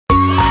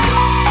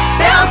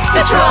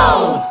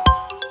Patrol!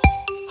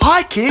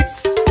 Hi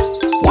kids!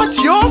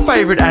 What's your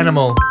favourite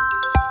animal?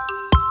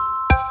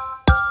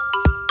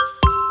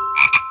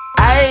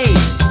 A.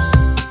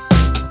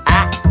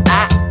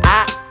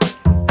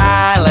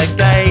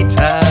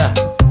 Alligator.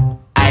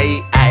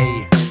 A.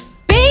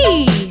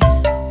 B.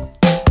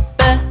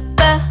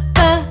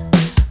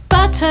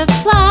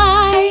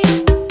 Butterfly.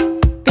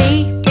 B.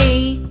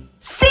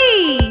 C.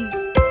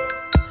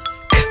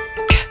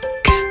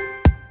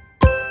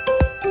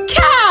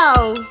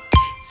 Cow.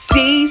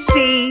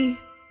 C.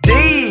 D.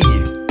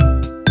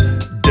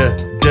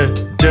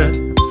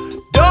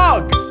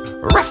 Dog.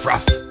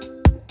 Ruff.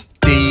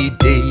 D.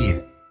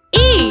 E.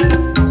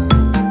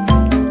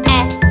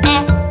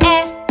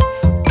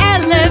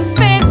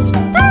 Elephant.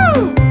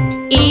 Woo!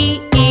 E.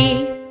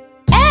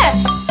 F.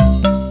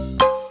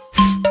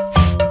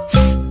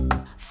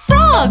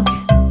 Frog.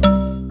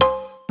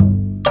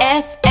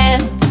 F.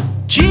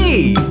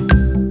 G.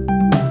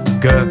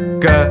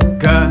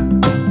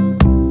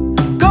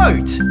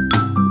 Goat.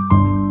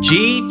 G.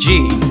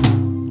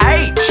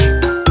 H.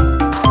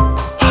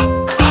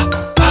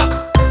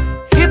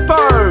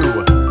 Hippo.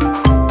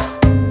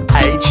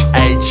 H.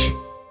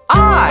 I.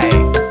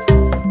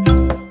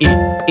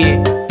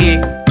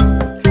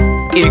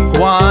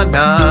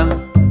 Iguana.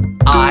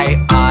 I.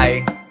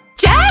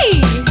 J.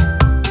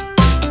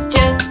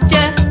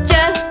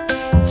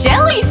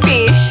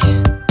 Jellyfish.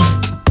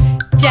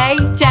 J.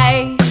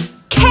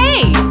 K.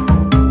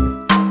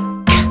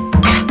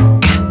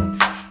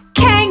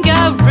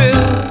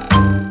 Kangaroo.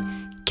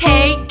 K.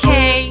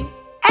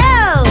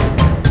 L.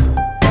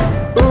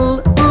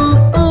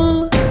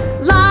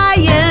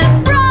 Lion.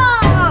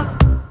 Roar.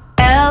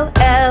 L.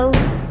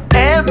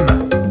 M.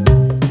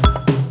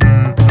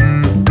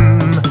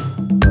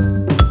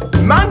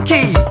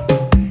 Monkey.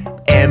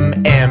 M.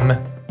 N.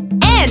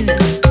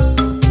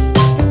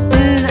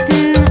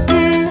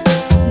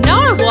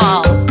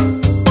 Narwhal.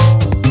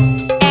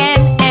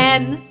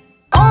 N.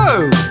 O.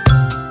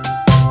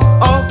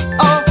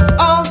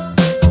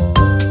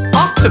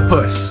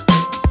 Octopus.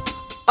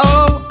 O.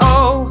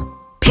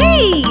 P.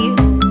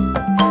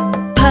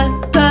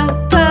 Panda.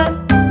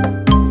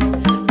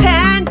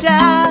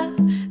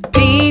 P.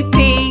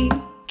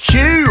 Q.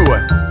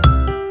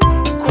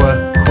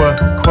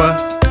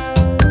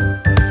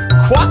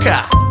 Quokka.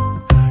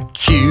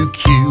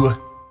 Q.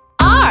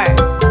 R.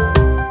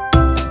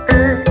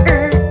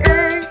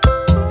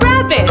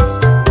 Rabbit.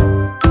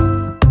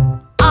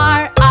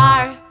 R.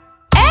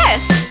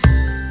 S.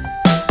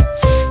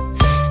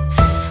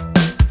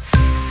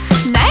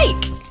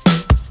 Snake.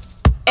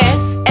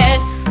 S.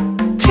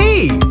 T.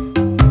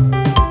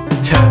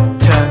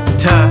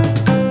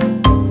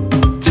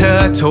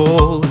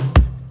 Turtle.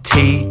 T.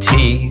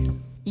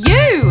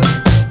 U.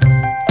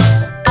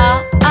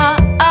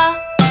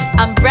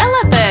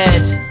 Umbrella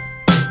bird.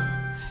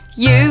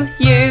 U.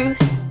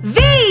 V.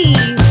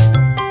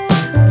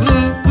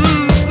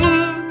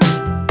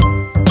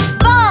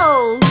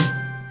 Vole.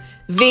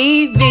 V.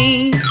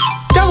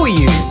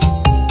 W.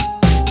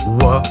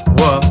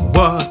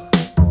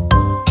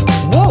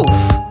 Wolf.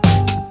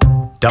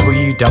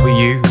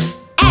 W.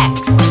 X.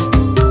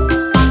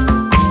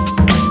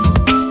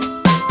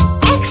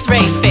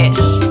 X-ray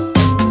fish.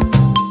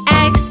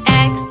 X.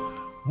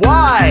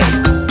 Y.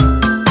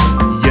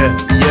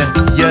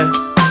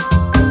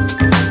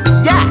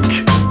 Yak.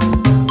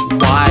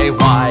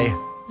 Y.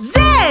 Z.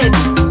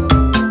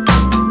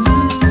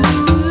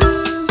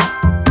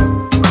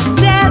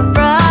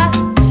 Zebra.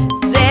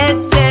 Z.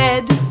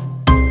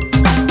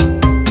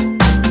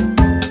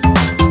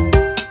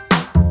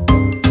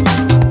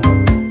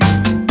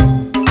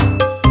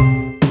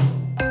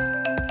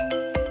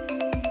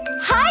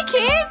 Hi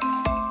kids!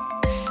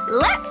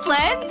 Let's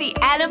learn the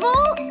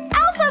animal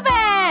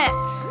alphabet!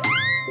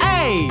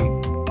 A.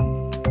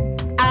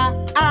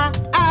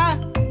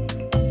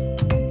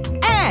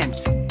 Ant.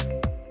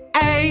 A.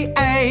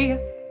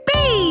 B.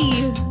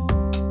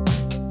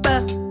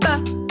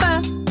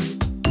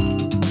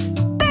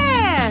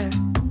 Bear.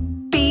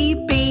 B.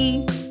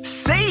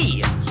 C.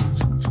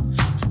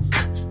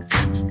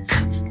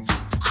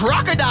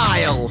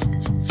 Crocodile.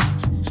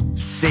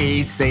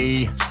 C.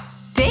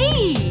 D.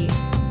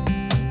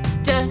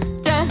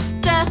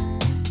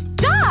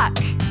 Duck.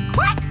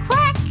 Quack.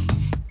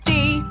 D.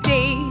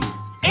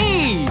 E.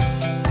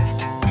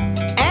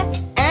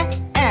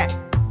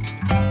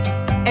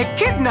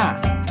 Echidna.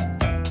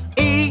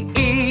 E.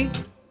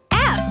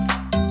 F.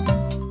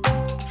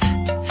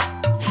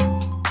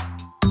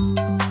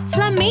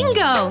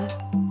 Flamingo.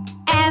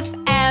 F.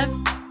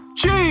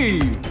 G.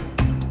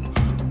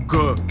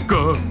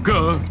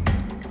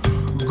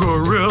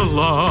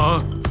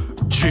 Gorilla.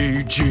 G.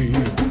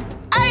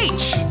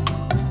 H.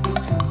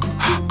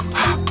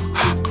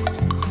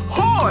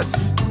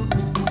 Horse.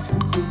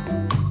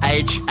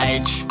 H.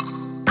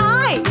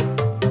 I.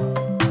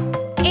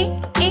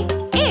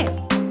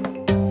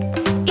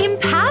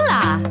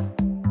 Impala.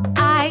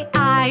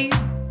 I.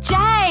 J.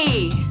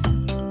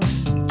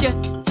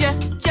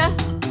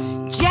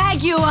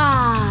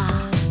 Jaguar.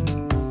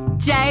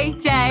 J.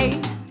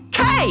 K.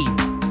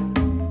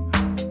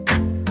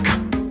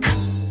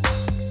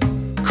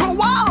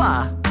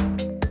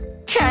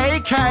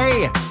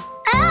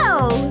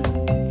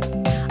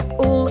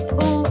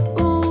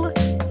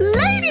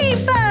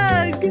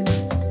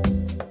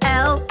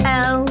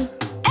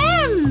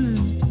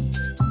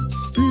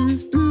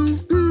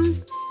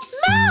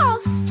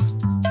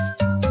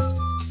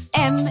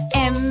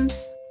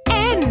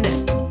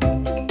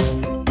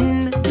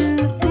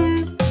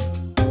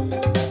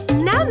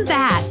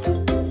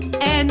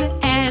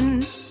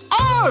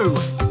 O.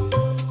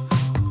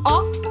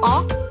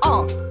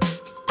 O.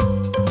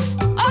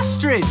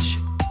 Ostrich.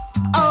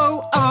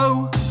 O.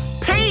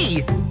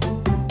 P.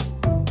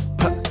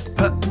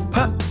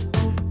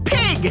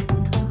 Pig.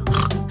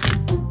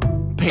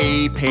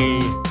 P.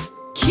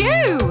 Q.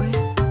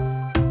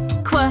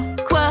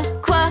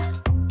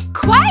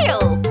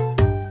 Quail.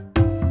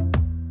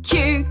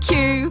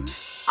 Q.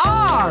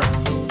 R.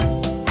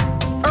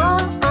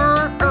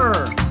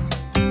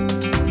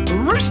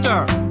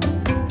 Rooster.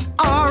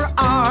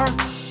 R.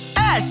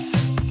 S.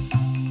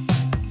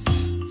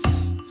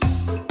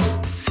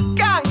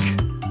 Skunk.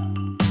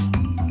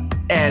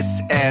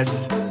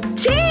 S.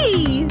 T.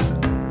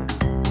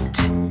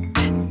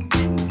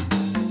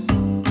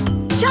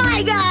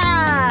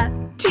 Tiger.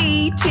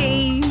 T.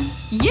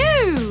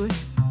 U.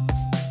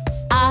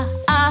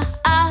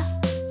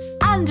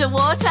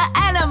 Underwater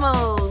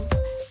animals.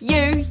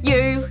 U.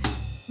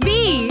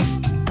 V.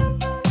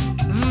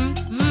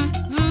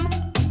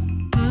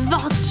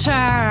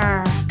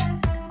 Vulture.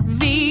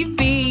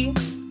 V.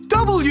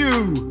 W.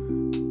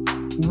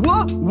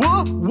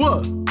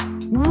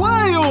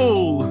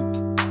 Whale.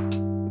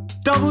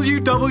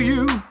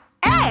 W.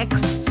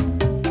 X.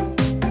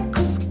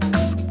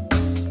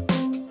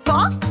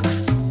 Fox.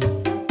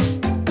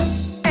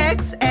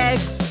 X.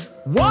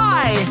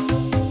 Y.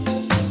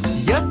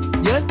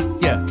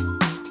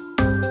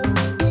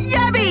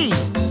 Yabby.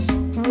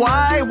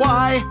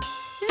 Y.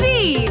 Z.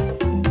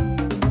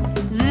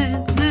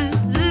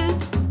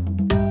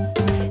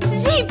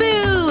 Zebu.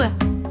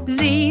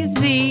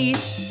 Z.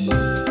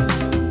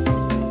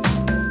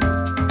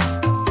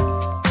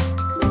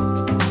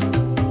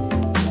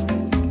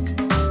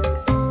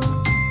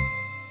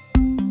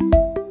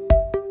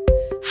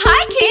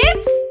 Hi,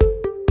 kids!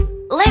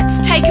 Let's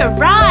take a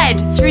ride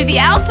through the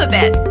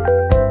alphabet.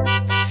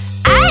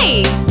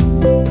 A.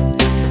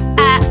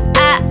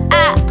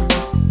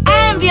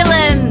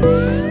 Ambulance.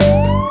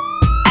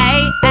 A.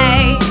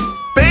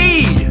 B.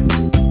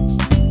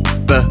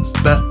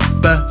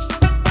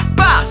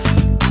 Bus.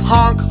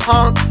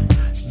 Honk.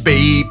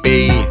 B.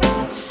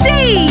 C.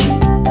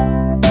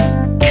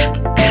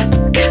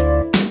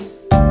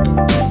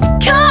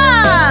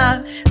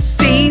 Car.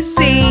 C.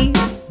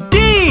 D.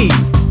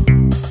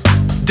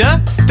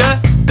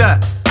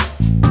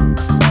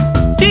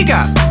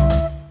 Digger.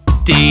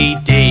 D.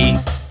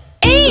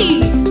 E.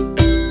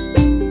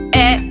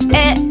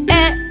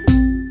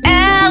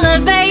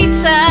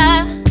 Elevator.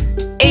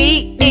 E.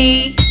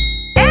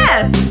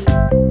 F.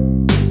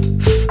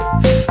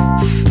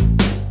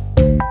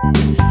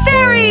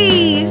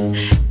 Ferry.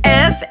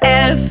 F.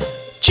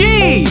 G.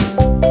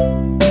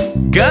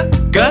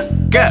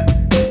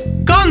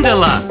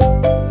 Gondola.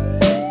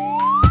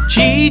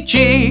 G.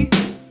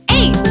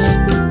 H.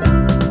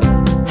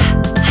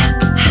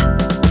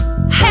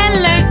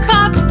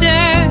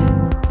 Helicopter.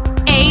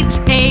 H.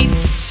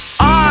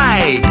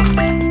 I.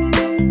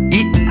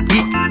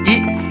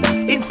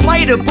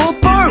 Inflatable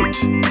boat.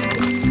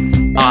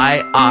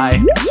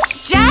 I.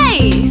 J.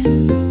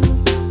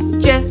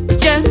 Jet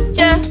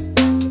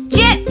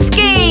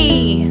ski.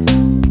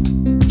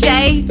 J.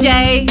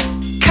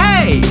 K.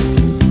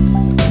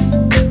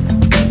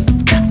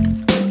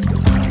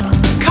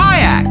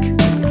 Kayak.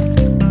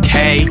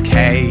 K.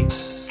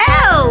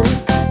 L.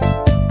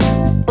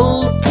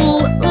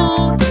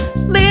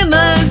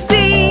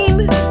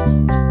 Limousine.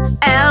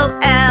 L.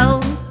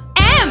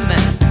 M.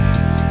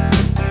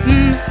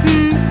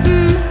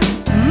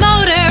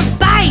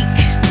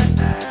 Motorbike.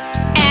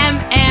 M.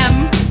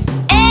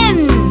 N.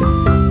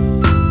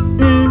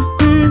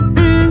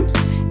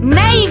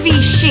 Navy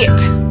ship.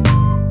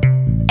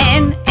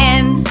 N.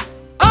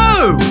 O.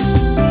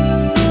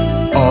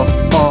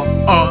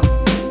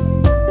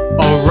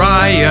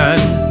 Orion.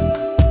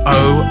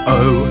 O.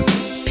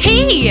 P.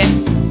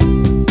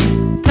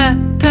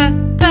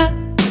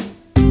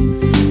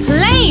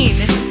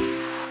 Plane.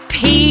 P.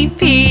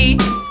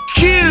 Q.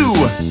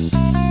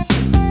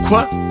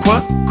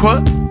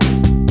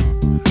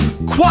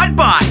 Quad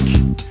bike.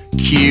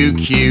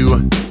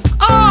 Q.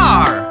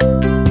 R.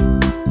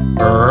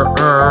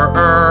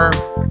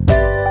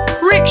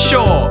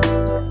 Rickshaw.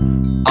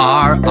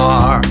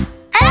 R.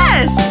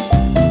 S.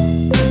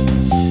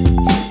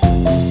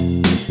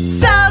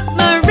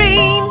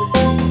 Submarine.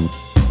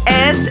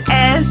 S.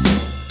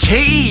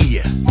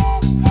 T.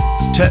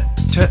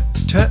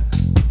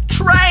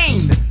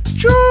 Train.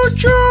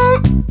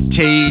 Choo. T.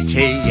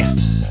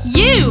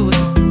 U.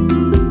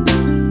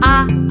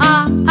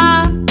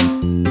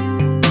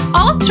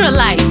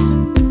 Ultralight.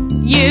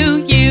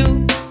 U.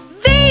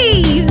 V.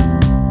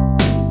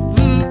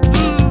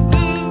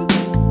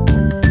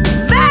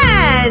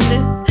 Van.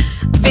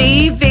 V.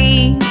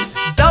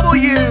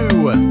 W.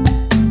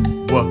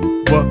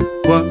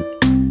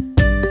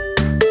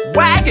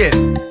 Wagon.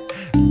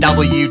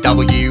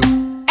 W.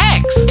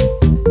 X.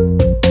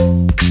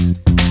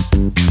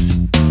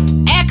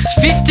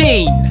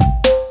 X15.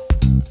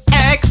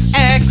 X.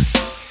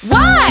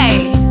 Y.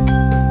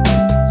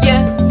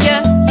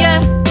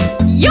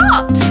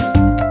 Yacht.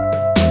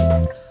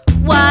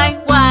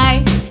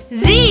 Y.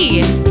 Z.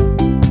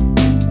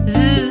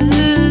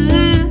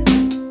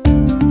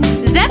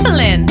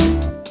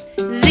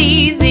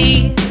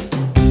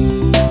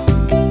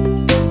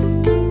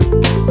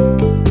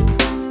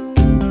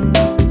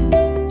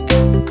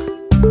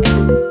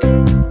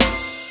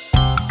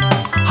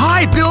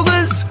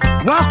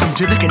 Welcome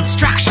to the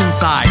construction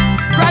site.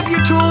 Grab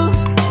your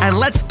tools and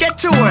let's get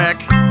to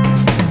work.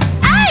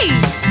 A.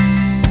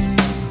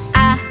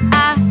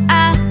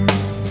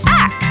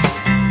 Axe.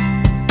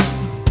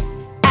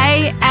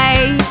 A.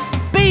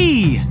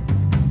 B.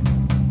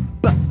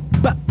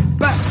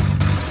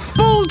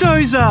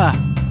 Bulldozer.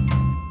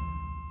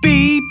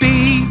 B.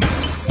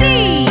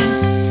 C.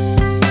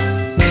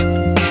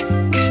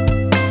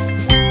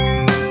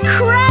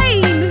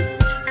 Crane.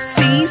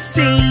 C.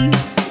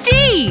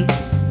 D.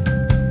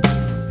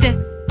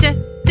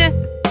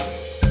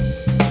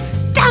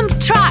 Dump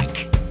truck.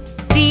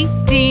 D.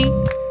 E.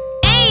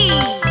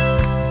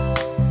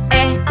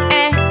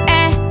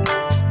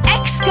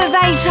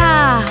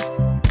 Excavator.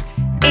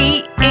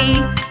 E.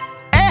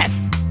 F.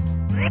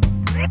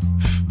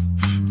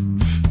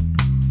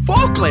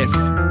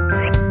 Forklift.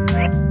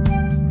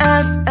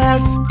 F.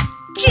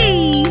 G.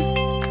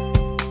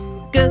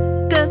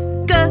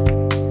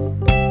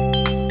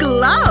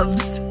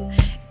 Gloves.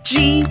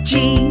 G.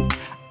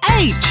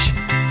 H.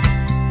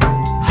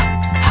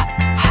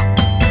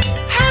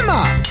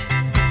 Hammer.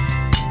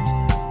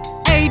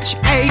 H.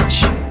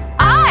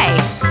 I.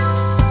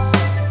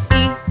 E.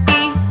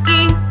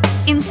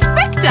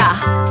 Inspector.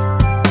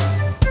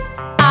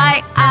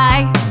 I.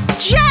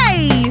 J.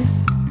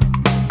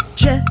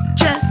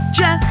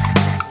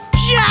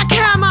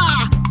 Jackhammer.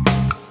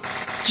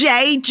 J.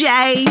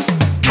 K.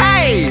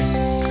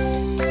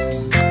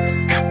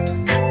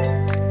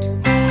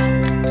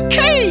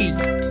 Key.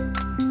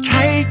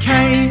 K.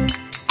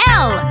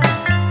 L.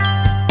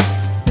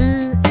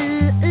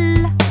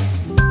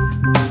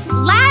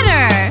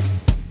 Ladder.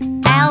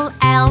 L.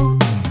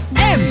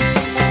 M.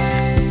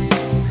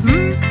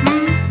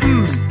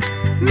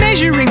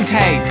 Measuring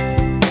tape.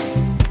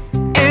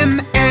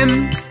 M.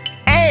 N.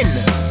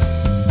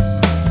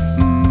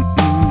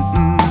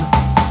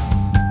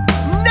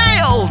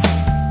 Nails.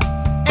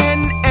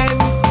 N.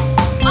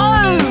 O.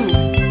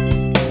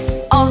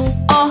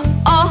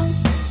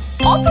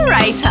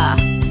 Operator.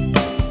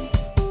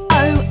 O.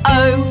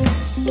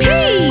 P.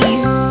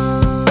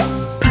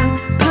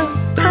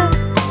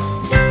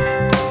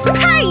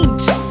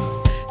 Paint.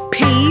 P.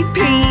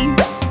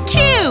 Q.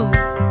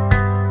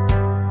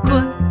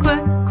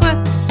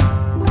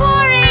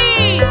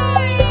 Quarry.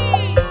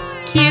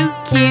 Q.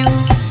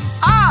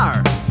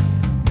 R.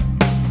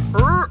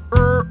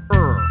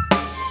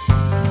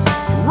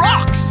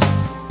 Rocks.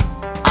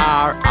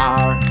 R.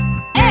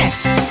 S.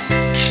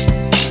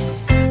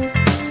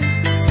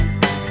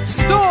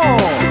 Saw.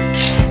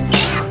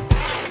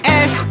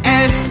 S.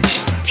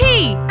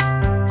 T.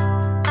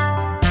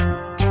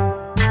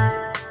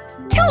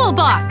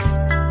 Toolbox.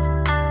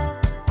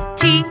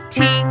 T.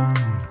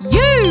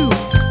 U.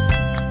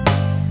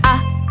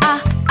 Up.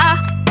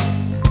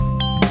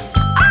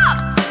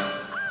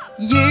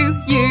 U.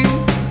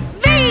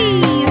 V.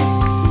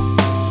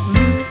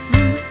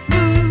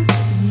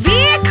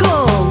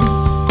 Vehicle.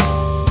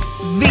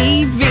 V.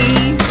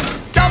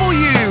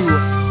 W.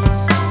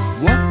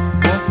 What?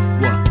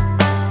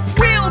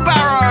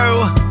 Wheelbarrow.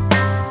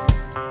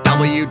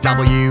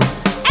 W.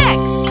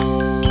 X.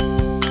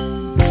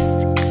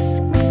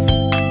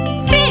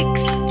 Fix.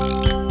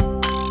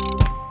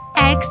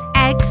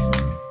 X.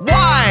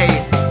 Y.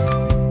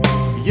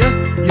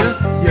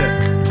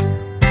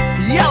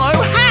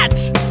 Yellow hat.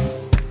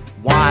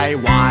 Y.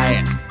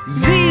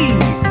 Z.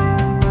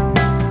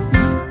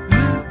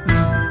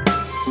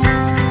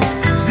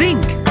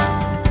 Zinc.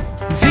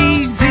 Z.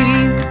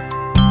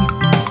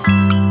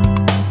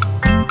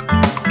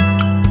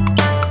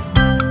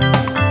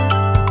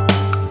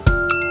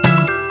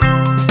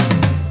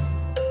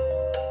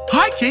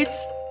 Hi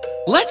kids,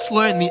 let's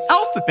learn the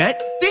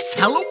alphabet this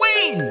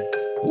Halloween.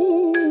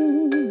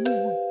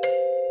 Ooh.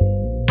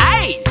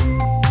 A.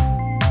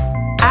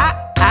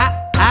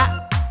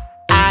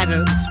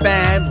 Adam's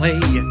family.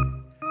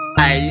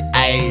 A.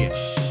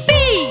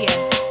 B.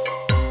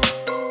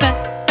 Bat.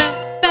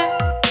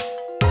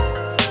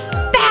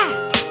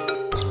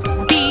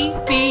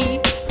 B.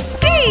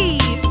 C.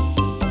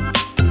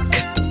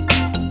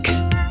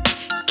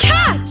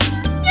 Cat.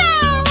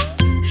 Meow.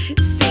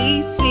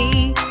 C.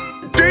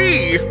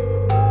 D.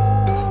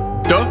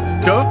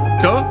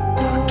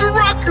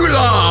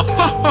 Dracula.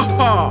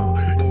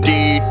 D.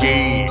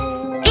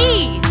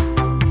 E.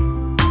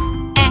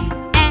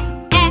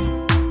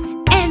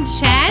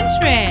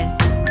 Enchantress.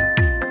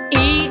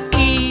 E.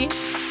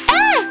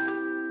 F.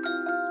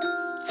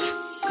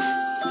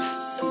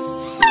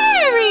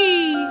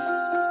 Fairy.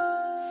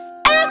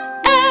 F.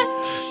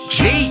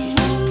 G.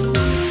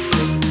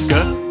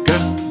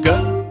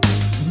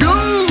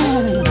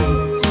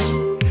 Ghost.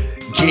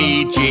 G.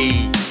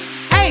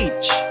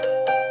 H.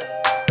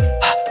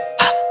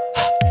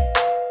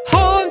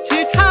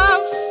 Haunted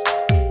house.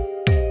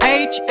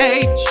 H.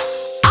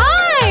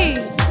 I.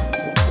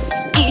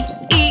 E.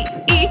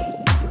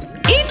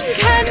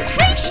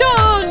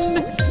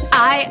 Incantation.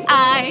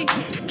 I.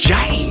 J.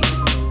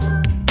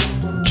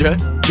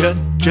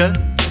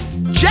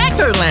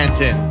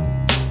 Jack-o'-lantern.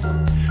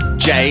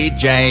 J.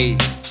 K.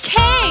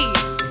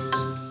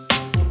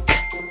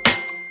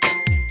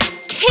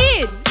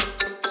 Kids.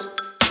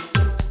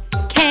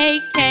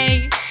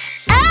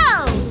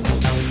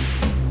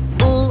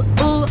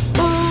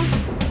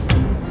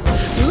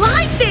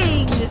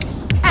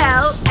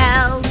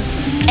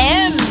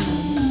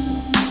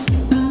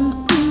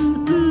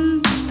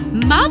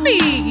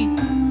 Mummy.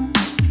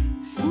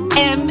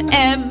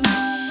 M-M-N.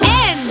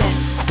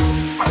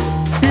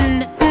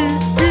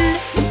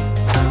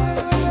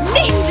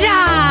 Ninja.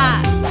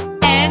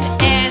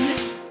 N-N.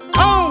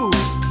 O.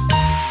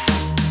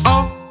 O.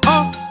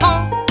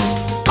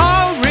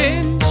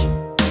 Orange.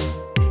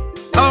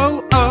 O.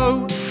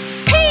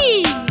 P.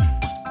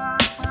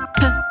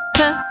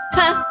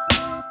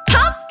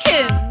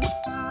 Pumpkin.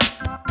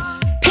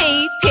 P.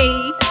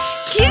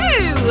 Q.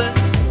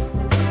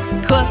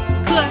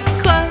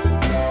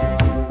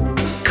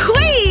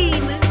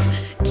 Queen.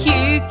 Q.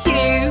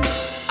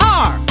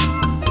 R.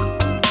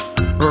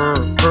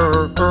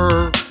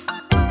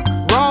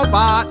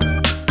 Robot.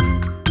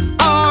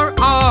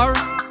 R.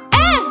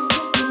 S.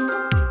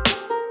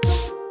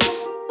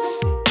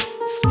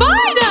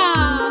 Spider.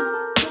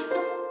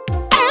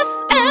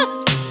 S.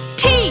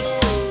 T.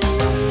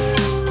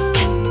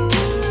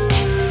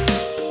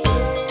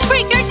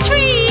 Trick or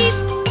treat.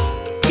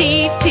 T.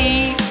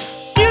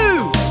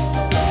 U.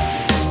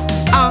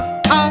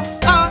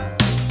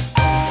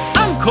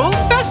 Uncle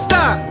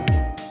Fester.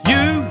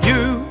 U.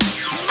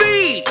 V.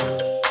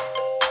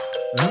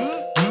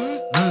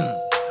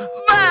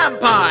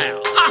 Vampire.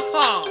 Ha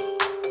ha.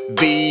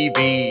 V.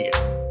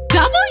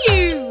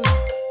 W.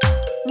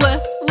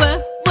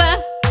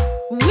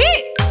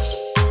 Witch.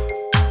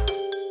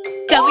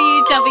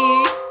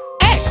 W.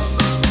 X.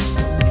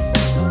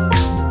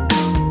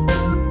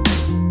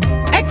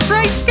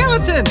 X-ray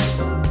skeleton.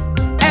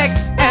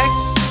 X.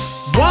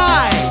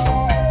 Y.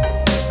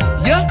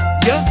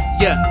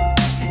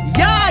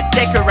 Yard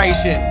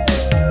decorations.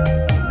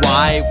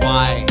 Y.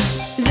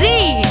 Z.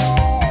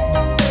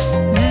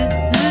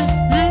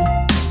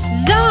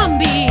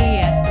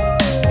 Zombie.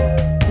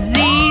 Z.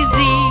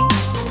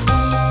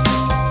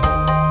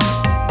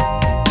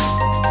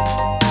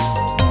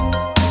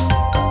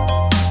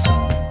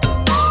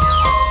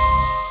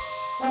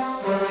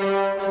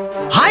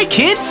 Hi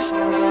kids!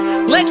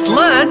 Let's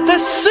learn the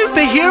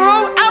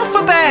superhero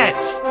alphabet!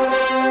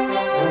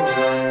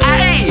 A.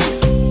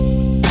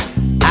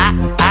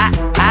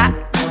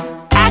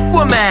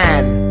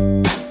 Aquaman.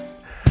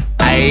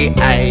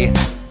 A.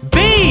 B.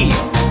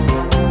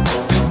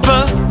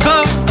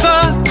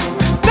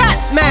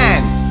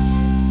 Batman.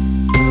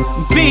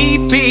 B.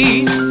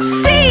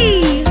 C.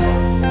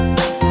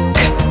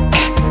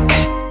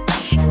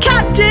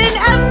 Captain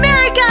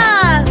America.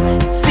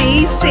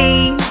 C.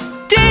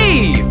 D.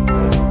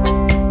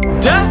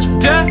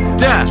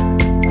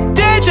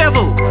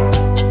 Daredevil.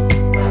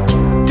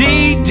 D.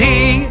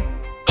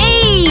 E.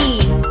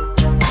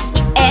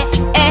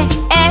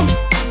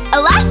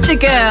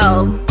 Elastigirl.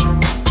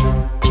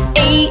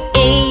 E.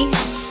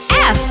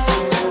 F.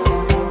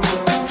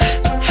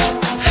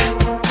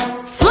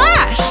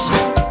 Flash.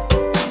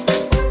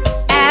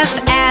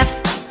 F.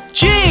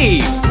 G.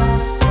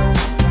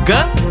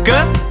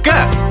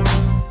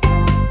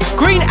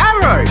 Green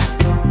Arrow.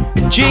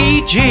 G.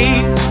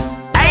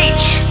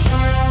 H.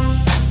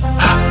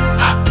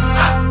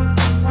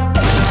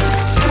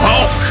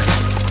 Hulk.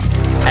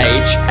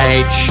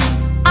 H.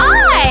 I.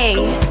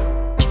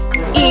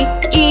 E.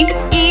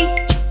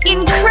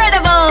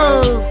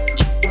 Incredibles.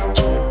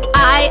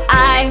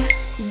 I.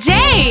 J.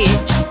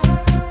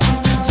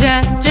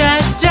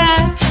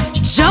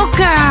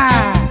 Joker.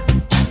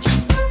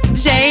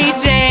 J.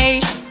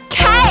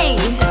 K.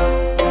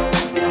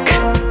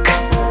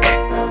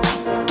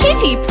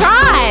 Kitty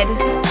Pryde.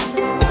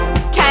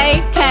 K.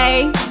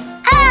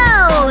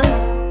 L.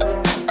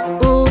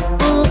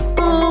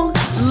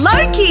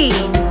 Loki.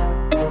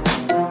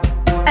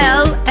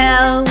 L.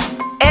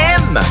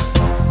 M.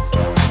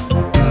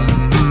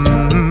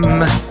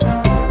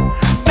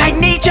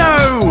 Magneto.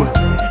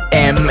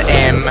 M.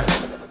 N.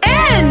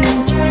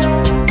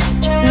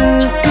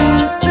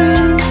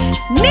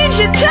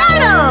 Ninja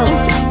Turtles.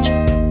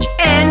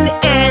 N.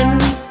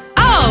 O.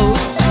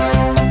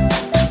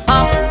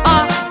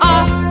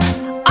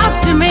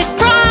 Optimus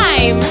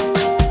Prime.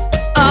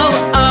 O.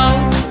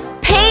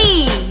 P.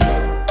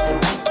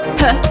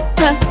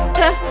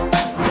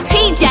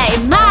 PJ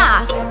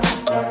Masks.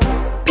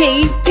 P.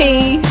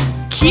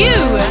 Q.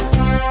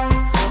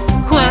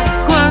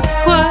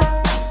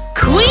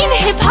 Queen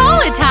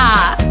Hippolyta.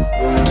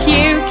 Q.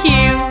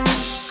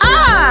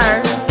 R.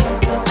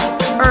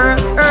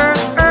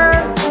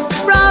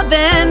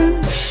 Robin.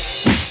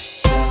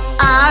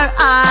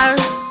 R.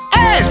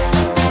 S.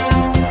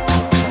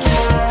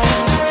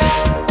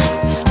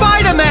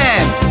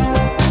 Spider-Man.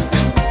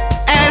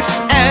 S.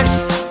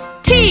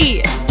 T.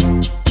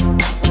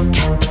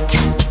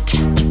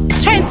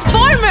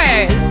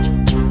 Transformers.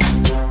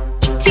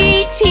 T.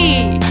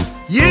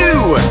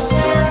 U.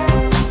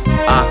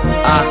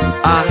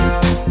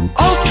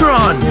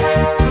 Ultron.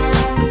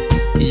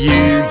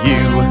 U.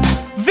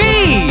 V.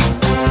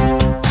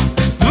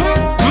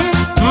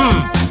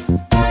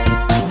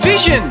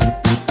 Vision.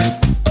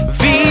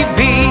 V.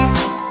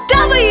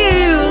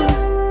 W.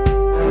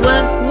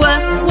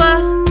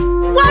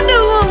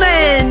 Wonder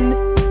Woman.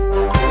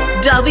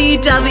 W.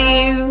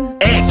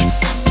 X.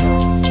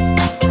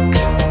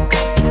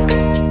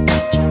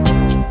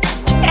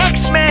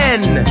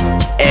 X-Men.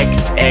 X.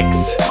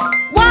 X.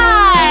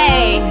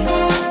 Y.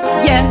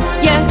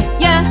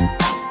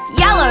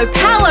 Yellow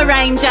Power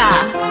Ranger.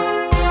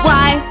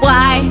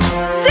 Y.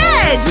 Z.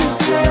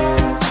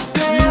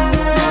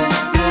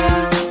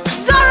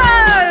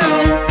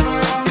 Zorro.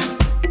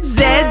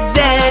 Z.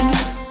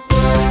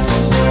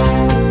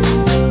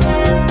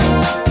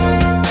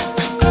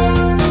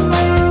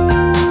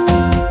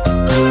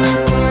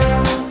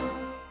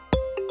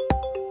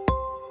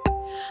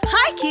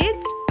 Hi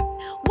kids!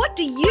 What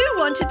do you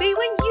want to be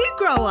when you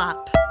grow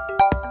up?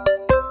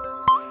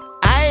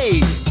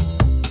 A.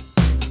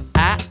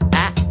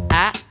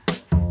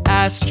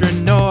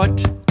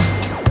 Astronaut.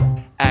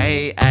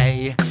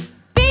 A.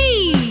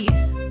 B.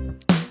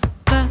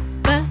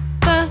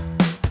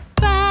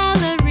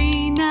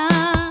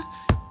 Ballerina.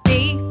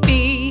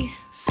 B.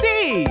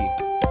 C.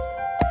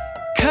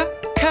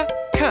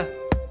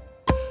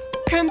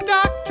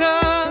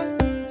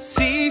 Conductor.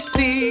 C.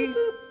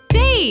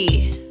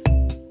 D.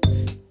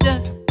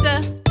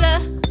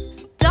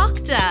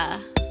 Doctor.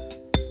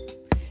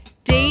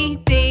 D.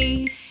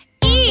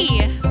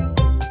 E.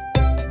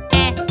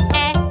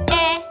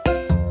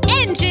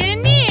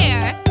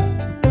 Engineer.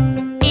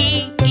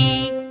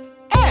 E.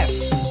 F.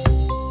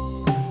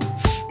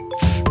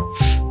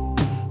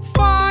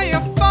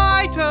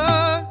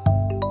 Firefighter.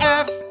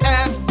 F.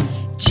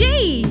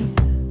 G.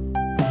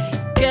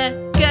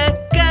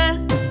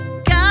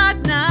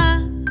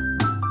 Gardener.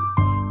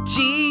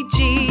 G.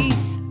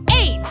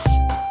 H.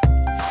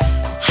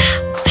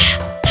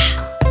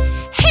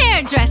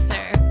 Hairdresser.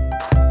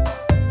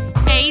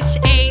 H.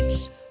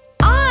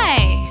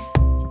 I.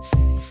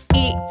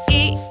 E.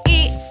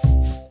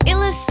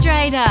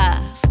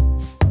 Illustrator.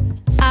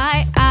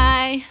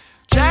 I.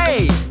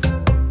 J.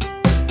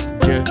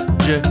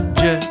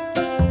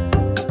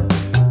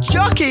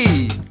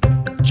 Jockey.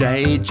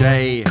 J.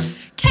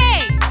 K.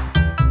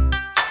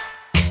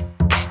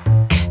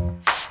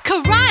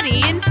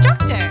 Karate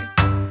instructor.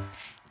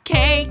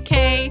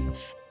 K.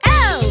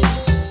 L.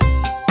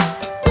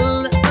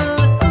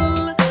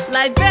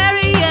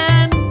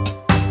 Librarian.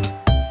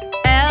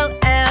 L.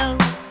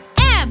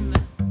 M.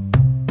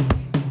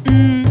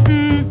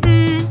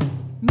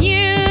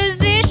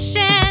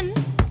 Musician.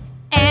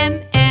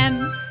 M.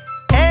 N.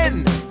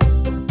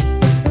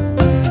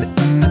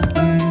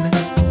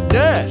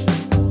 Nurse.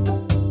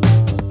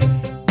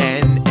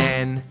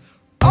 N.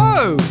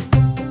 O.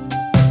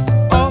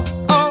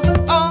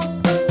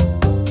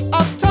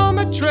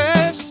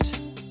 Optometrist.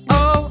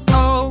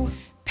 O.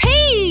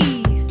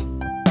 P.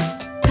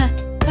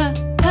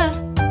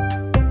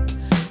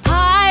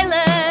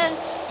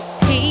 Pilot.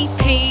 P.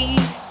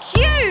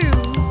 Q.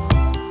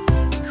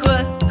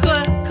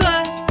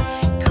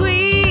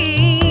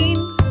 Queen.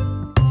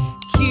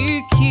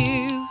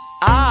 Q.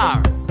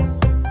 R.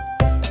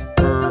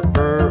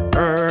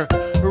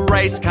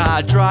 Race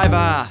car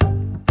driver.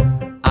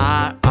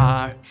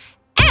 R.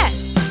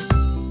 S.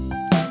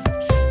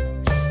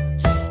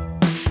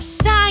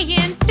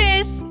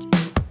 Scientist.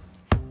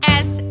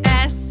 S.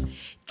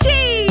 T.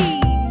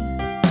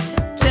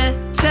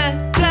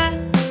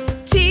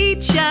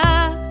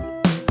 Teacher.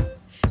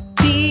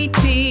 T.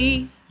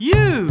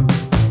 U.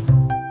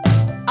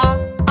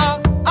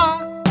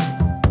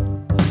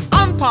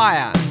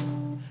 Umpire.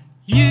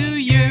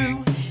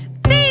 U.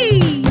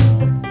 V.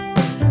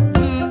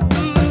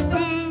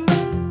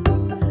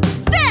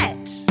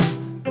 Vet.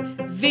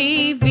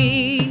 V.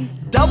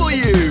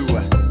 W.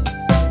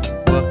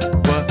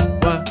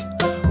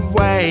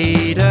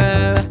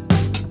 Waiter.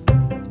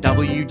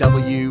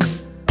 W.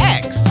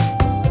 X.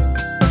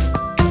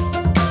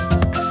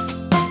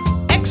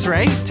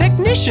 X-ray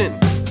technician.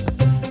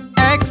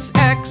 X.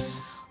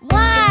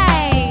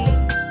 Y.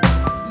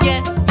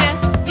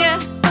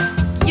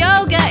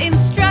 Yoga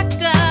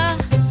instructor.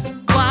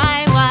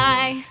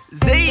 Y.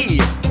 Z.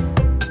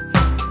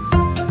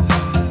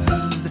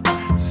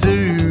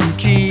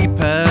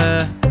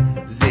 Zookeeper.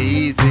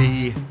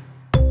 Z.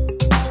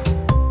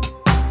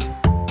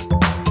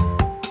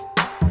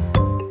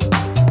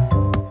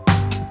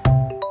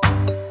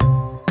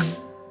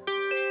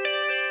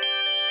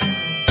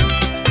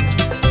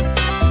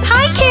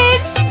 Hi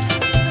kids!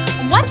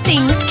 What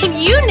things can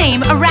you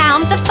name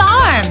around the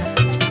farm?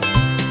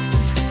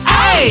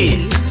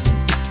 A.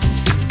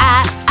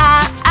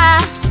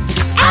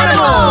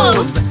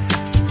 Animals.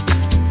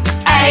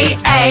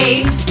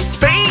 A.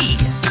 B.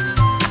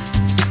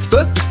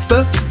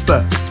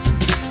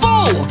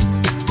 Bull.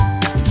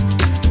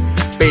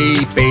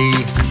 B.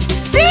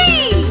 C.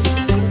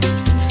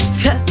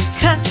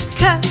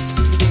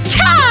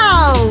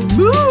 Cow.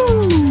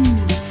 Moo.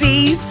 C.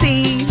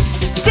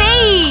 D.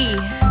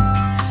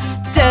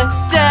 Duck.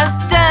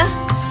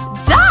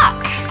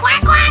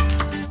 Quack.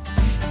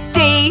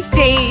 D.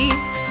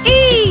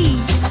 E.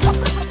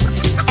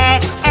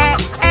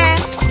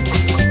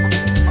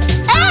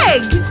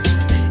 Egg.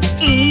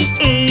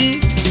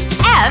 E.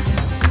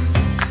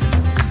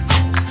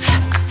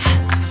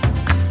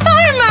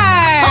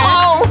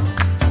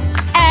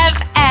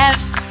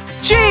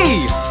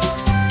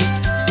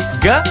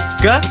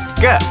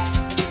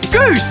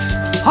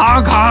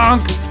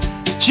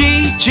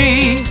 G,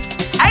 G.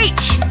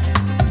 H.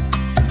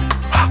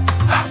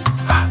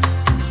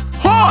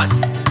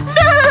 Horse.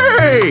 No.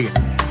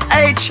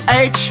 H,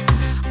 H.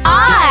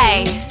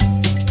 I.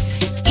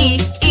 E,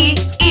 E,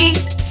 E.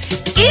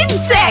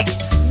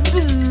 Insects.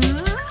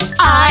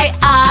 I.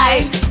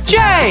 J.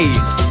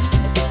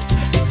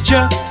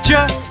 J,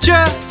 J,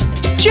 J.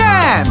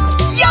 Jam.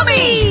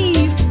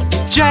 Yummy.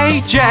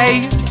 J, J.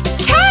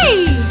 K.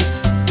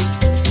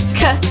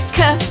 K.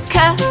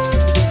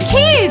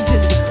 Kid.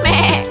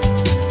 Meh.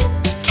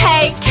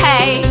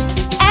 K.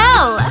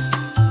 L.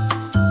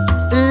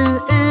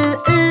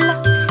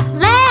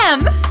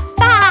 Lamb.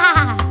 Ba.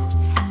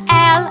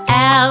 L.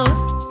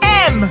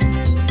 M.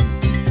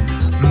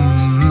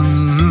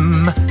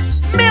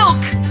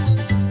 Milk.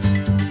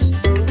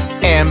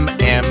 M.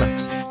 N.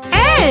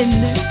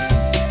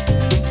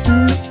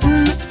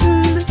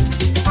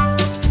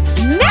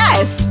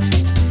 Nest.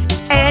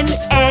 N.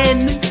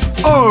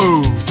 O.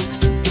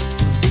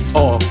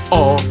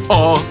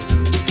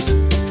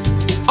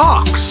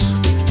 Ox.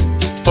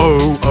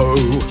 O.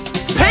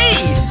 P.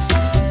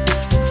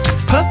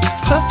 P.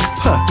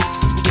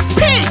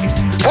 Pig.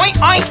 Oink,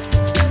 oink.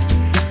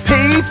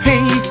 P.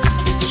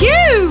 Q.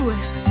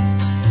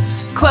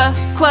 Quack.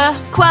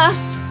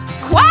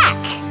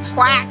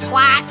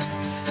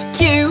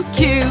 Q.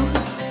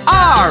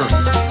 R.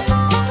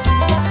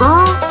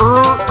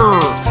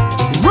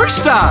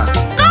 Rooster.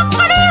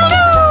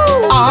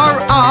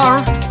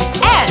 R.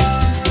 S.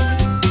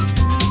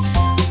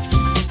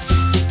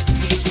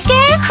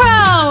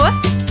 Scarecrow.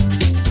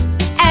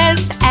 S.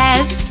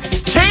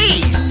 T.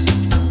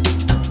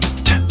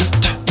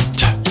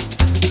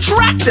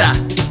 Tractor.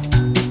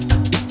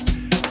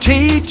 T.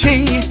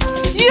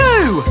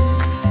 U.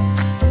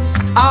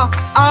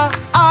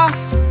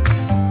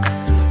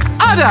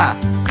 Udder.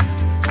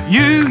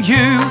 U.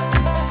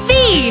 V.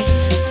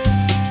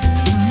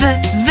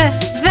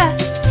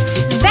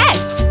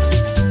 Vet.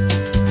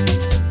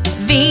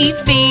 V.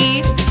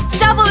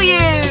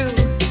 W.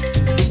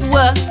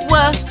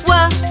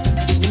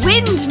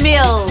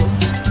 Windmill.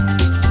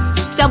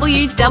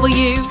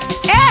 W.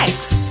 X.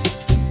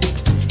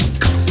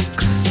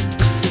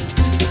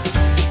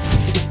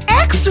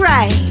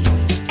 X-ray.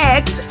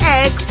 X.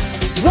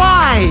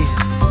 Y.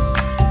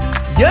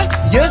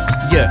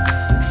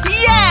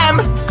 Yam.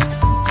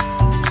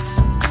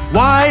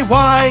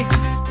 Y.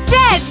 Z.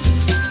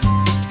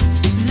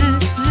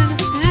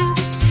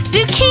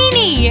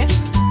 Zucchini.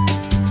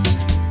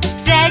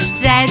 Z.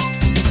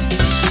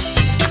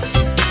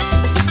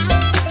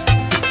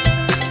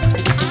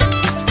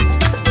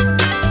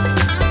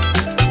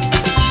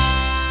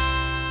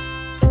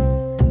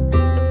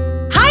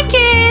 Hi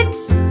kids!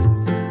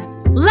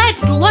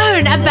 Let's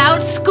learn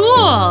about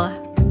school.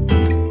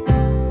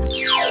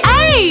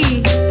 A.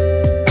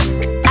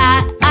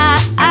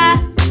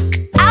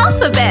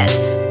 Alphabet.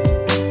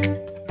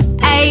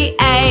 A.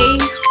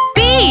 B.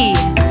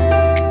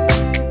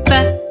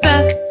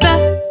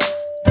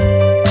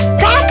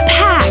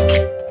 Backpack.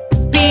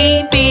 B.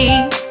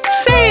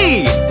 C.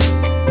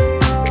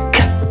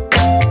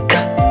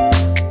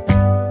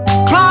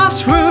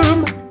 Classroom.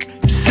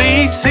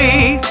 C.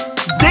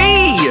 D.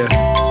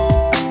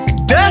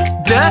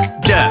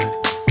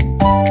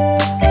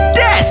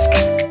 Desk.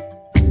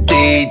 D.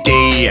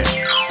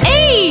 E.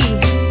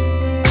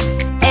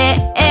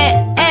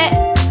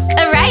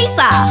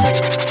 Eraser.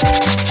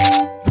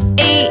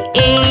 E.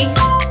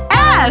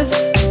 F.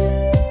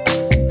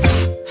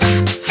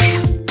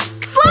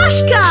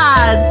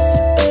 Flashcards.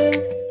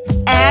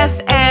 F.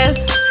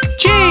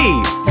 G.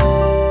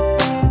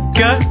 G.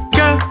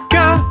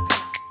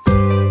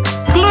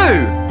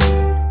 Glue.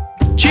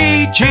 G.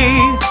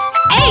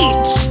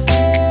 H.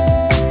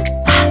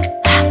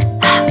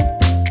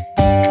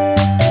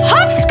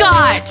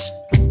 Hopscotch.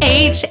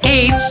 H.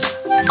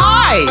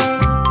 I.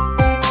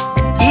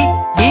 E.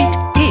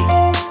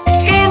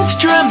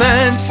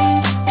 Instruments.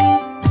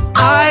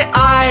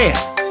 I.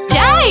 J.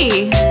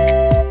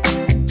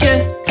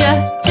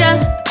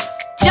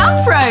 Jump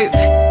rope.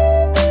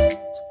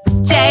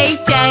 J.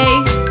 K.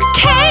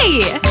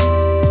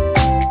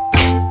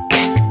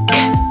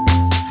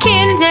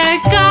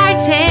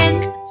 Kindergarten.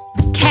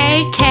 K.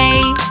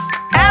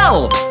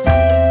 L.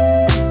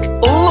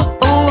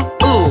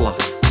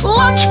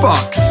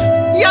 Lunchbox.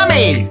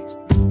 Yummy.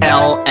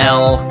 L.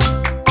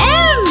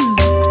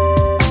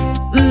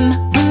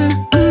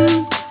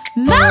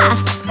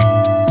 Math.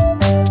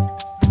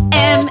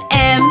 M.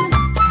 N.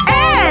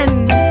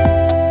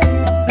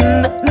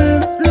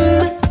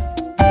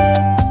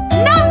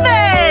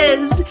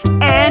 Numbers.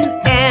 N.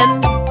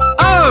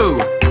 O.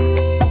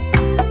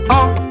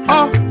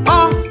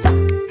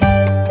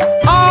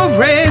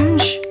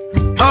 Orange.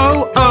 O.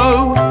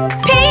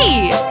 P.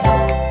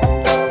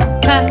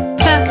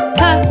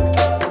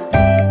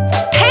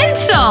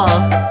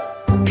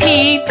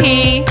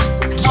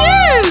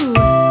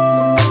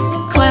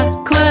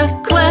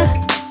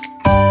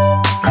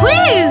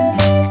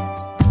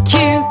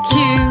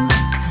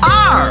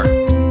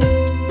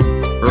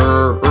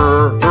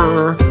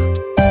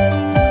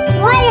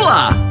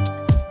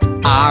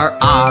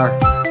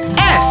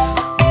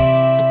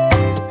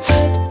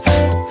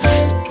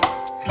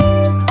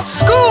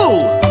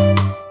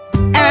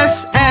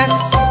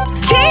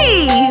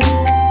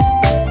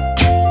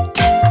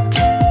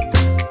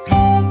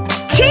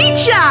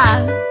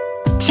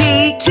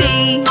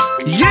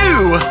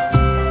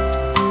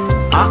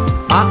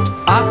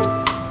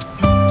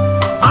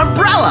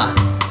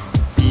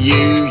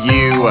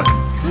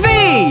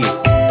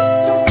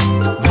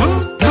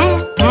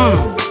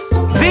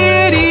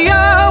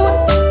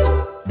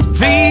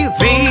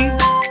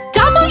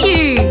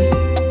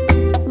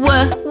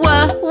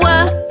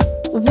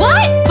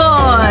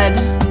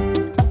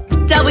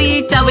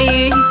 W,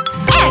 W.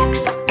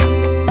 X.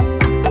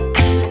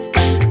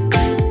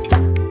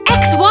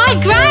 X, Y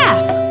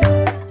graph.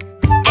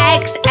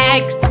 X,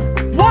 X.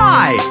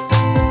 Y.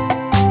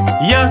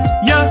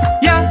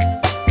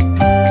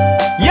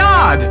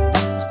 Yard.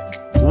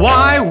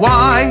 Y,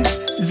 Y.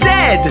 Z.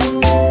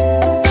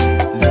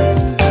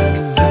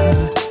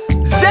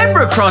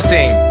 Zebra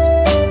crossing.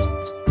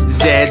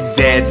 Z, Z.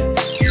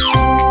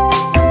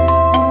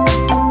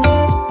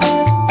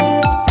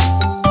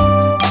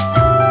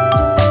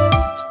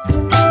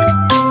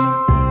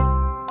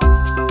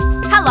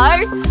 Hello,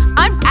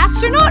 I'm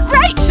astronaut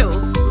Rachel.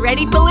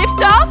 Ready for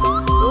liftoff?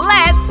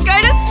 Let's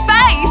go to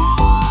space.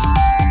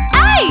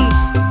 A.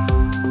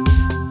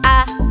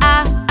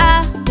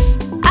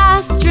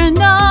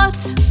 Astronaut.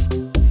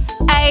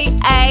 A.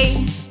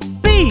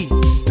 B.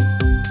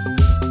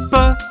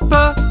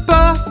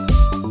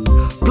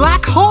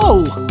 Black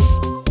hole.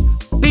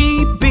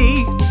 B.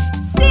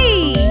 C.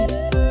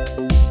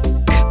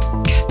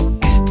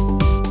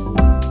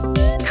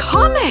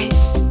 Comet.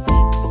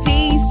 C.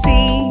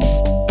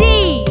 D.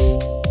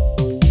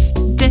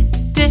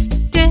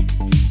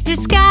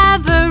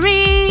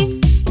 Discovery.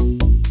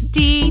 D.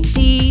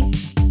 E.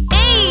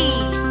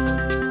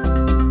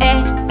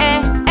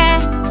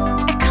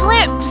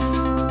 Eclipse.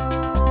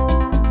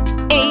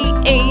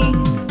 E.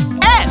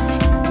 F.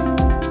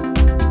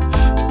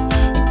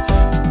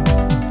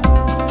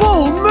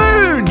 Full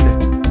moon.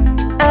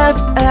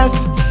 F.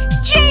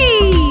 G.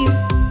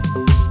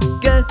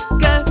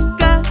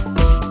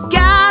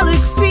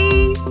 Galaxy.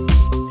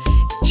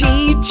 G.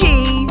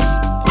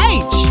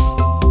 H.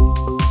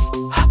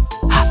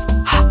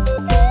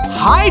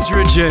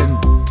 Hydrogen.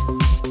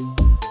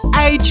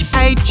 H.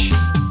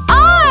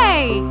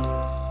 I.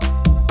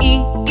 E.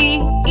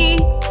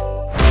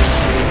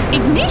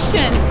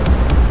 Ignition.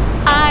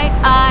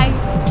 I.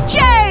 J.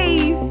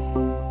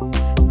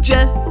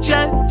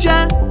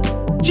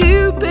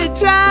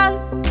 Jupiter.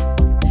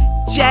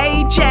 J.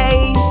 K.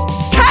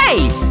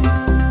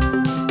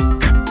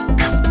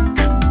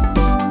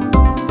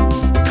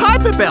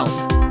 Kuiper belt.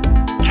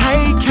 K.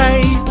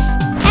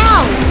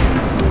 L.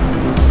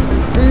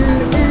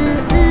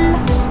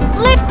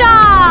 Lift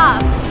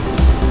off.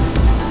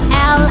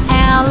 L.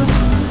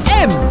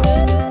 M.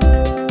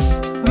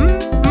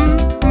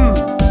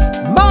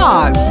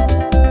 Mars.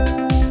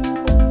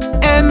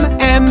 M.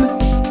 N.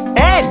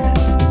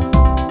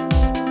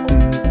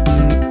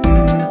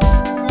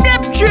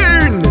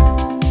 Neptune.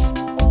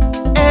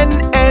 N.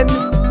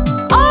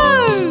 O.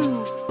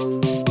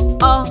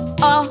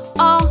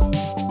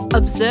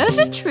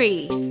 Observatory.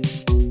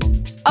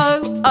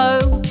 O.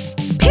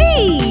 P.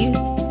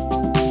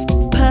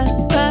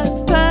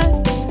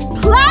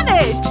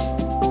 Planet.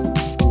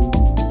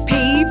 P.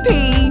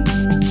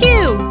 Q.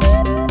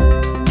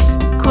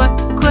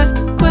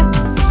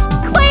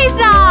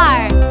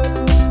 Quasar.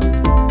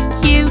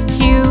 Q.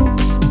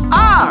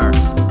 R.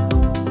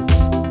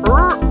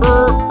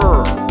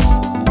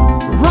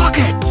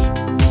 Rocket.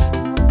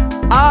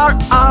 R.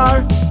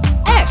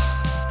 S.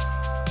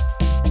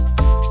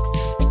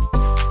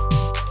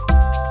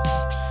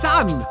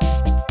 Sun.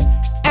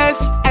 S.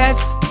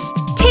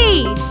 T.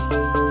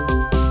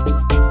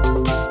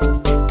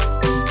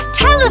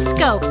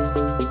 Telescope.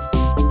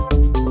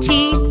 T.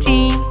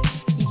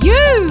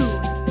 U.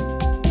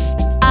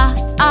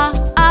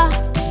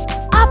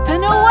 Up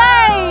and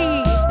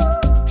away.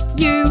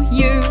 U.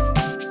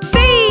 V.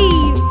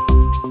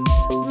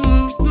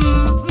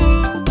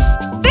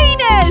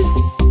 Venus.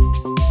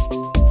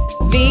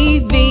 V.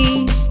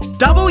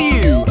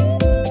 W.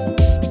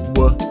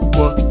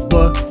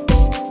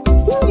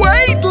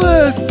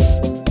 Weightless.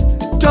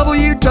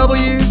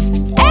 W.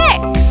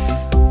 X.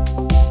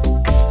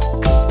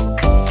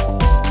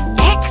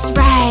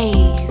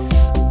 X-rays.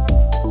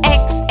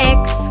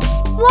 X.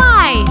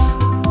 Y.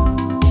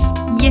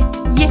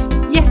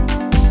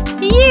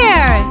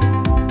 Year.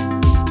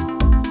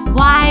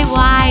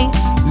 Y.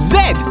 Z.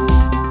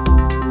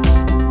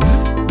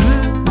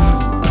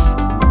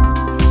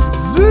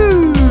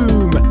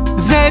 Zoom.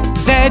 Z.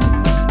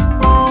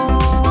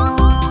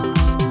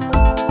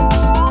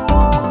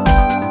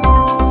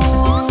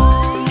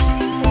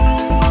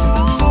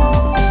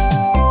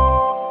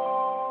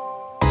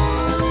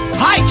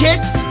 Hi,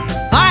 kids.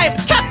 I'm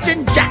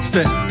Captain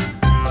Jackson.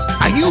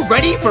 Are you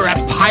ready for a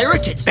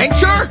pirate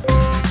adventure?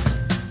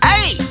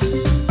 A.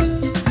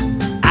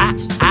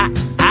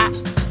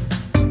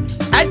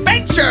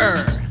 Adventure.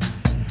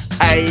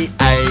 A.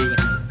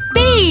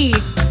 B.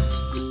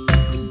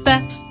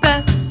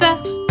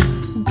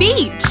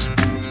 Beach.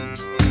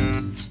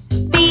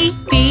 B.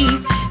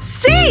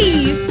 C.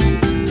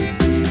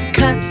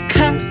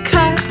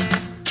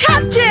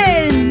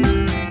 Captain.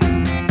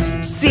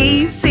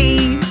 C.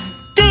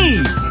 D.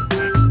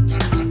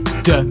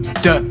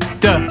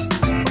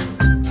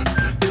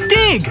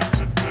 Dig.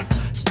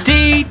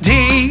 D.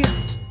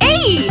 E.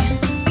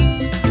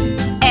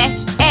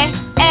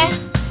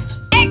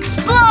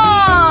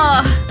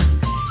 Explore.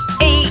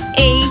 E.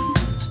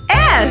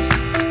 F.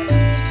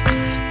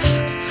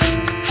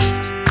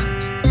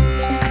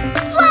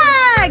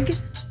 Flag.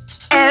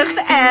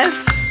 F.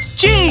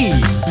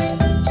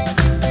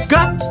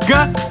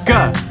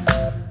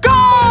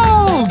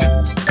 Gold!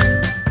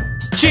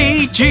 G.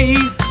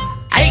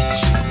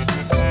 H.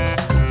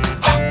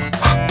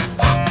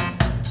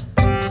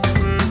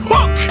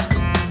 Hook.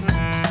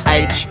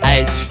 H.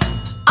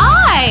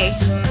 I.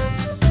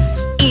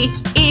 E.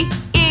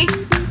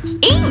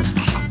 Ink.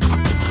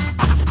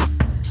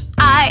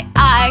 I.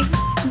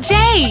 J.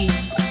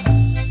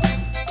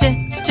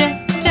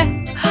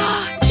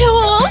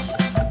 Jules.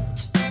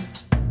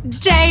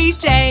 J.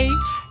 K.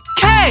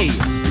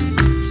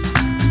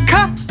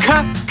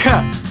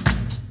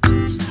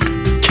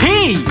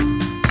 Key.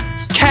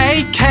 K.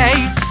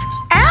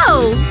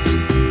 L.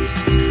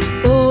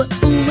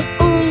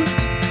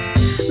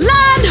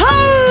 Land ho.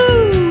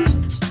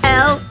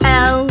 L.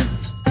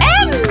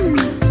 M.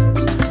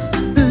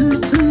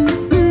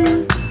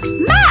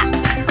 Map.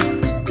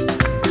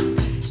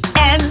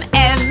 M.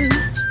 N.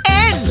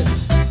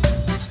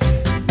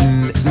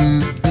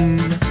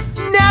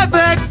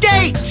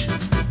 Navigate.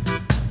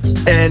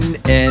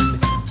 N.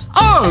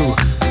 O.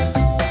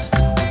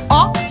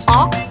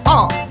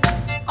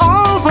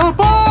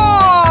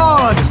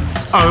 Overboard.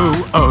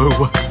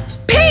 O.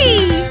 P.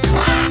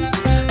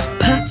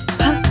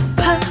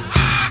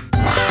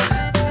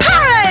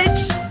 Parrot.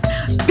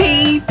 P.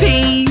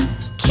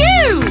 Q.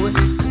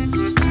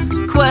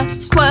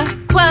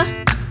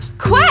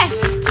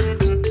 Quest.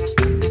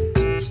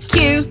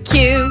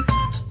 Q.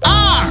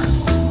 R.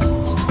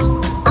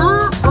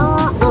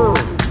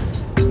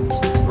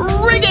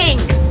 Rigging.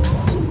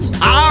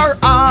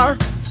 R.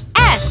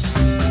 S.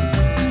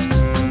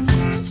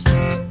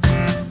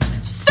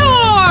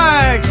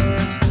 Sword.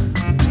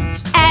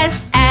 S.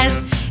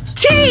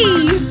 T.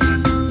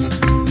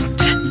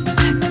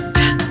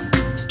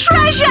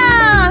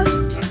 Treasure.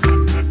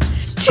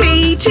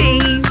 T.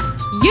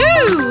 U.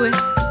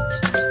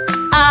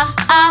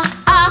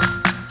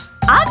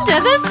 Under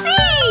the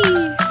sea.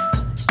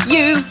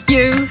 U.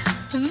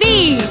 V.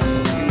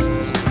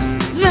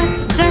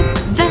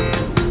 The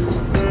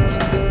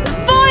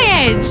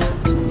voyage.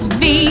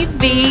 V.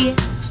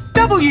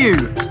 W.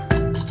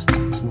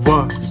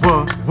 Walk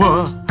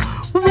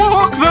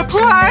the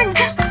plank.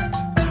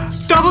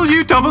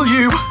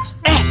 W.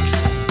 X.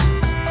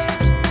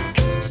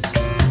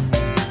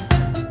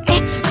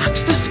 X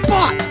marks the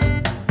spot.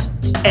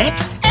 X.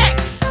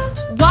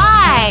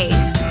 Y.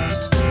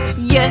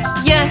 Yo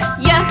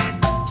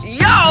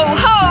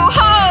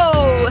ho.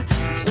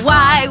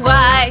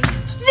 Y.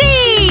 Z.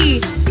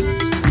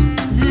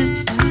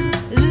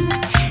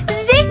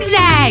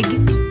 Zigzag.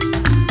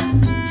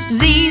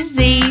 Z.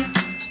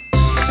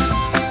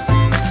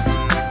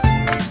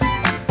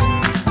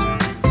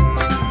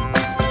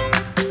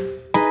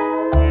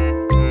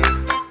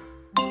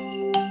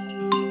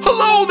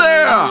 Hello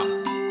there!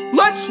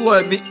 Let's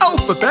learn the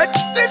alphabet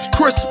this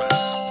Christmas.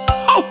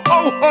 Ho, ho,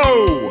 ho!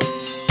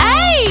 A.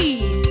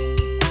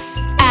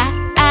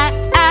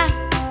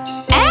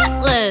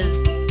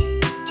 Atlas.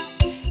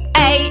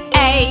 A.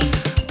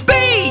 B.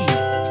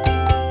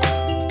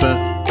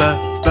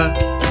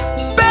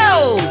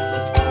 Bells.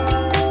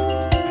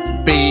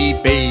 B.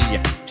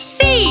 C.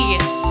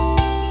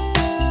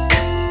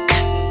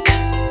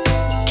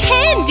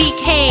 Candy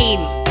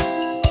cane.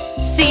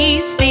 C.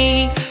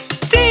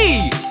 D.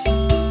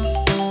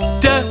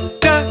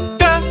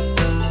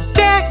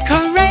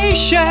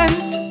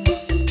 Decorations.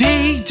 D.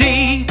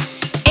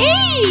 E.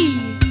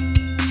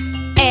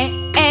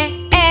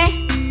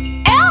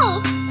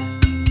 Elf.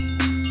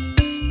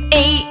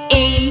 E.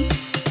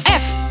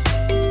 F.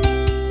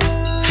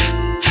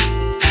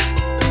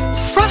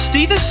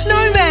 Frosty the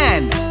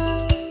Snowman.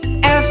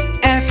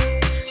 F.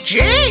 G.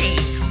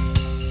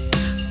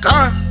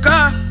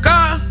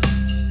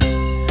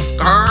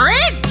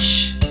 Grinch.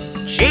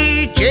 G.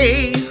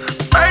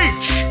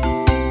 H.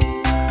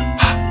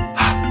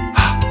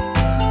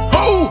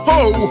 Ho.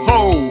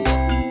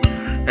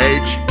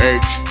 H.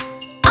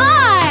 I.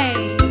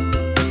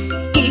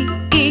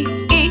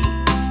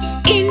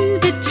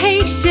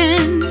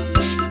 Invitation.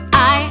 I.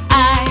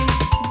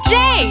 J.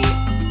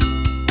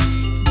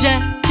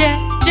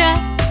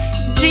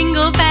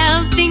 Jingle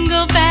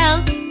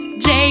bells.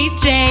 J.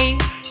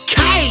 K.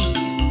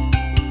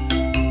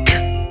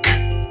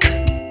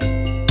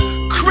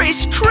 Kris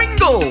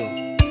Kringle.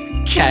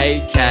 K.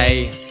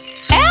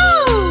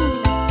 L.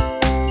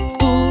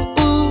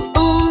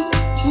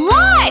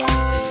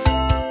 Lights.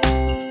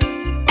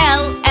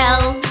 L.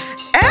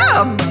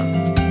 M.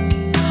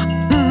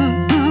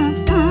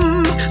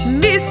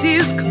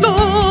 Mrs.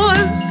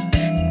 Claus.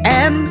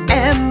 M.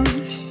 N.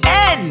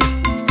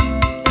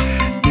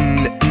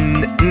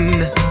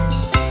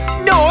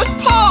 North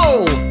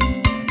Pole.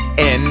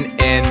 N.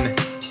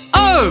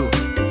 O.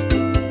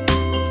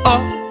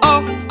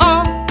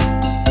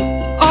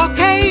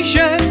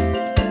 Occasion.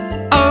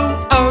 O.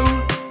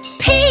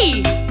 P.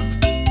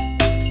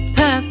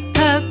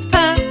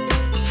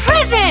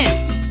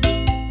 Presents.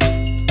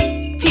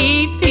 P.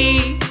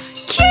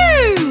 Q.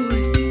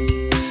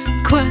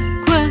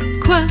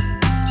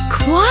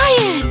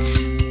 Quiet.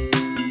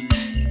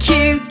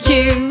 Q.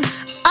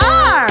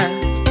 R.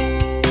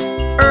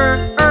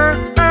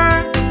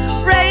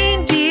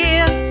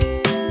 Reindeer.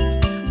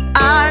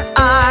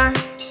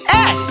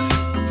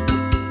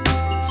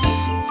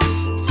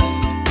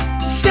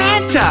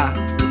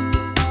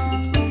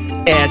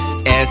 S,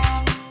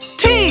 S,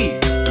 T.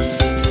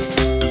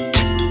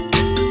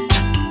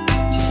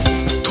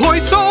 Toy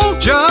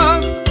soldier.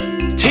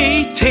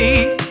 T, T.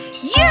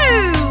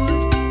 U.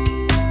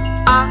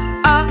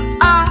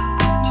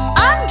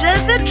 Under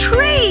the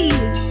tree.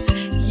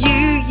 U,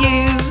 U.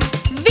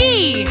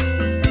 V.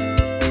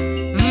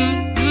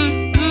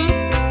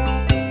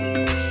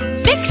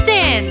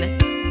 Vixen.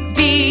 V,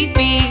 V.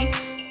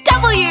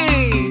 W.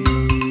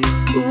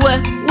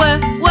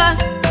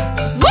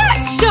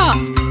 Workshop.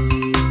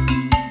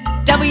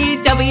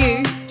 W,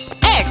 W.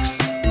 X.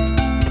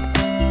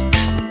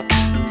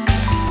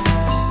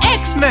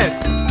 Xmas.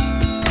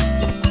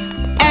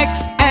 X,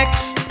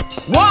 X,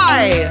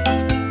 Y.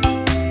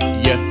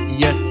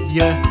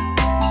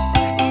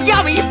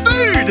 Yummy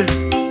food.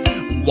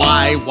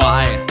 Y,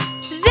 Y.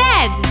 Z.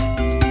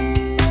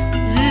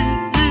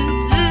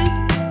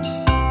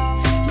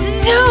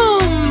 Zoo.